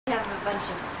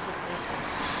bunch of zippers.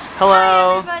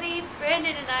 Hello. Hi everybody,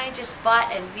 Brandon and I just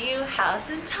bought a new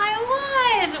house in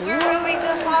Taiwan. We're moving to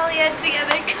Hualien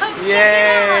together. Come check it out.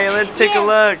 Yay, let's take a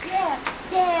look.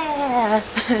 Yeah.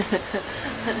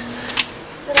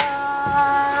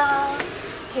 Ta-da!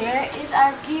 Here is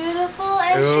our beautiful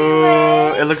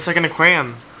entryway. Ooh, it looks like an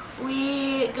aquarium.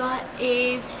 We got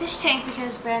a fish tank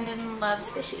because Brandon loves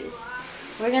fishies.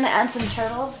 We're gonna add some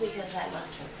turtles because I love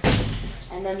turtles.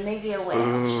 And then maybe a whale.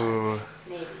 Ooh.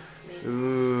 Maybe.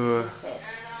 Ooh.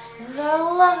 Fit. This is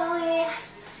our lovely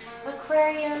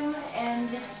aquarium and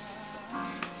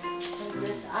what is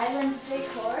this? Island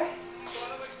decor.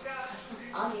 Some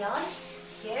ambiance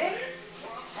here.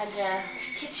 And a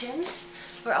kitchen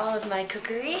for all of my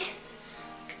cookery.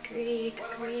 Cooking.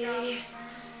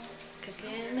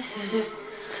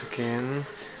 Cooking.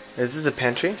 Is this a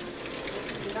pantry?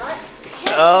 This is not a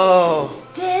pantry. Oh.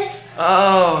 This is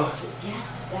the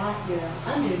guest bathroom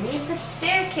underneath the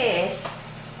staircase.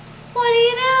 What do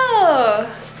you know?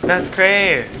 That's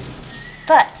great.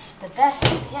 But the best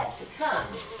is yet to come.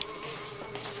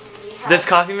 This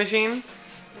coffee machine?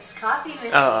 This coffee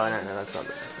machine Oh, no, that's not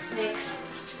the best. makes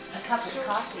a cup of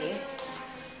coffee.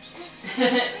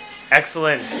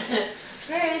 Excellent.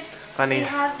 First, Funny. we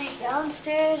have the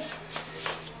downstairs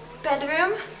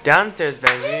bedroom. Downstairs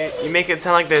bedroom? You make it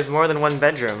sound like there's more than one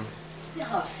bedroom.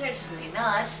 No, certainly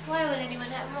not. Why would anyone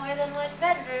have more than one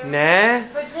bedroom? Nah?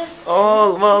 For just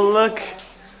Oh, well, two look. people.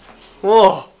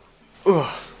 Whoa. Ooh.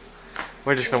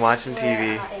 We're just gonna watch some This is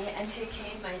TV. where I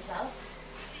entertain myself.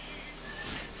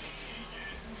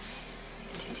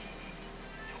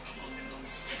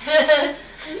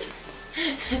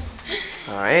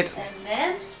 Alright. And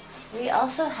then we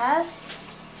also have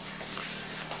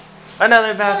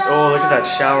Another bath. Oh, look at that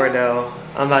shower though.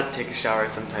 I'm about to take a shower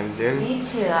sometime soon. me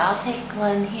too. I'll take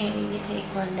one here, you take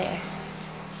one there.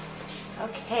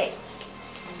 Okay.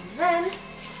 And then we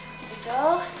go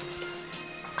up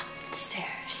the stairs.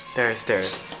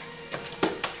 Stairs.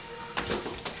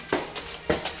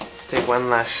 Let's take one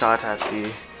last shot at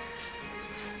the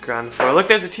ground floor. Look,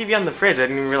 there's a TV on the fridge. I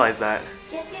didn't even realize that.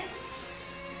 Yes.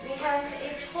 We have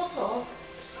a total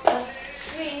of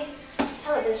 3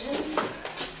 televisions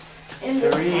in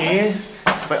this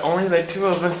house. But only the 2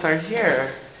 of us are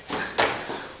here.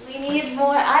 We need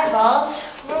more eyeballs.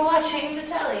 We're watching the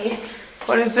telly.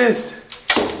 What is this?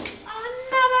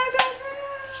 Another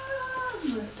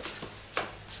bedroom!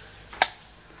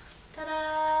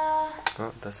 Ta-da!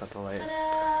 Oh, that's not the light.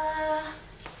 Ta-da!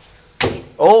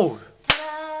 Oh!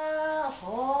 Ta-da!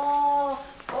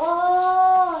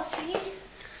 Oh! See?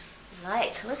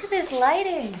 Light. Look at this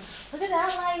lighting. Look at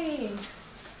that lighting.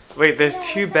 Wait, there's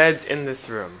 2 beds in this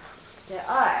room. There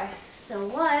are. So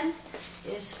one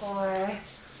is for, I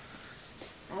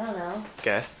don't know,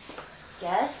 Guests.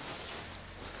 guests.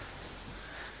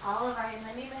 All of our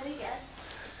many guests.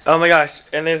 Oh my gosh,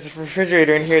 and there's a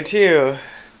refrigerator in here too.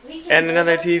 We can And live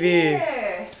another up TV.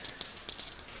 here.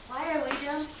 Why are we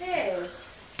downstairs?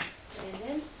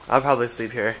 Brandon? I'll probably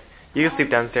sleep here. You can sleep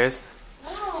downstairs.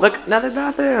 No. Look, another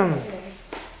bathroom.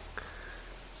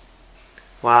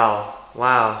 Wow.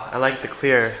 I like the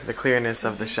clearness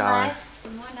of the shower. Nice.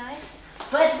 More nice.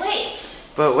 But wait.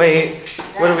 But wait,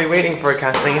 what are we waiting for,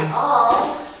 Kathleen?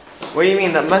 All. What do you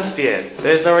mean? That must be it.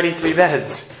 There's already 3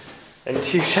 beds and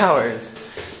 2 showers.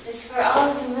 Is for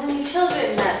all the many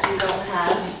children that we don't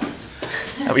have.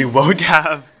 That we won't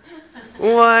have.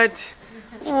 What?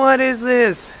 What is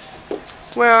this?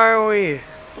 Where are we?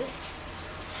 This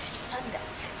is our sun deck.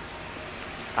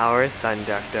 Our sun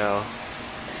deck, though.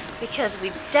 Because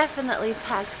we definitely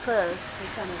packed clothes for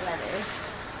sunny weather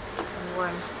and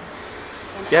warmth.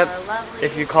 And Yep. our lovely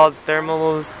If you called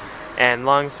thermals and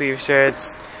long sleeve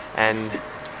shirts and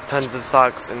tons of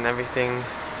socks and everything.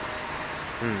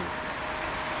 We have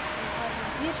a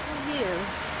beautiful view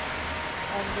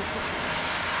of the city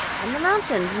and the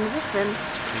mountains in the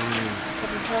distance.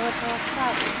 But it's a little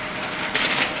cloudy.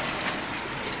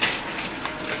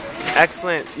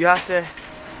 Excellent. You have to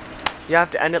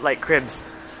end it like Cribs.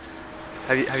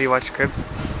 Have you watched Cribs?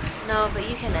 No, but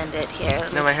you can end it here.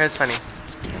 No, my hair's funny.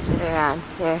 Turn it around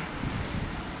here.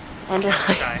 And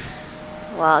Shy.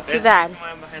 well, too There's bad. the reason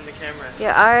why I'm behind the camera.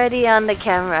 You're already on the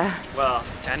camera. Well,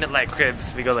 to end it like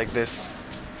Cribs, we go like this.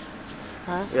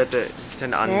 Huh? We have to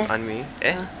turn it on me.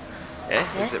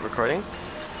 Is it recording?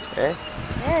 Yeah,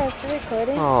 it's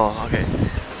recording. Oh, okay.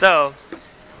 So,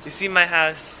 you see my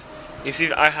house, you see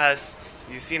our house,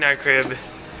 you've seen our crib,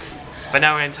 but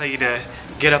now we're gonna tell you to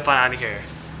get up on out of here.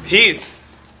 Peace!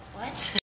 What?